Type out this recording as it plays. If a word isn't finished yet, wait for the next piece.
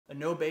A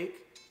no-bake,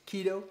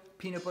 keto,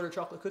 peanut butter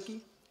chocolate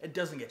cookie. It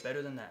doesn't get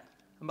better than that.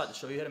 I'm about to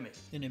show you how to make it.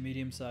 In a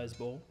medium-sized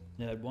bowl,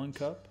 add 1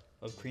 cup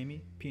of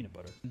creamy peanut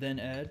butter. Then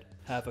add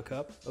half a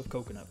cup of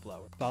coconut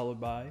flour,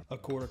 followed by a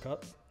 1/4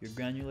 cup your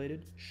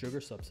granulated sugar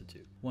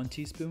substitute, 1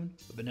 teaspoon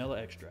of vanilla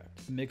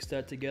extract. Mix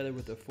that together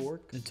with a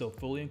fork until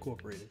fully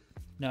incorporated.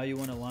 Now you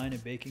want to line a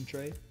baking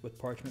tray with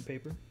parchment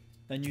paper,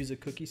 then use a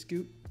cookie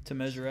scoop to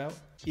measure out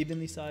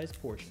evenly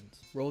sized portions.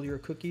 Roll your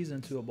cookies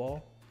into a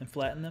ball and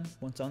flatten them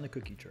once on the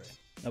cookie tray.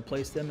 Now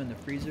place them in the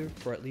freezer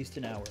for at least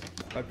an hour.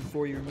 Right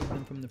before you remove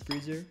them from the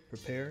freezer,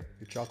 prepare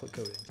your chocolate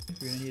coating.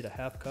 You're going to need a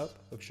half cup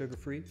of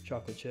sugar-free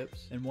chocolate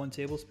chips and 1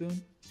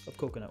 tablespoon of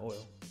coconut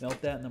oil.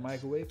 Melt that in the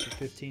microwave for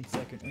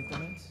 15-second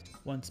increments.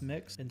 Once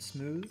mixed and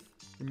smooth,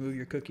 remove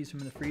your cookies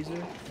from the freezer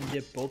and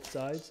dip both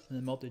sides in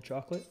the melted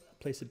chocolate.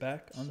 Place it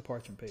back on the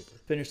parchment paper.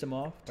 Finish them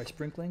off by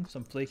sprinkling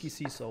some flaky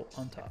sea salt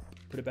on top.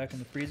 Put it back in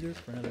the freezer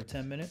for another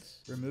 10 minutes.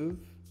 Remove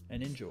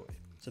and enjoy.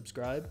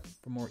 Subscribe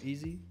for more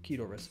easy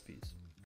keto recipes.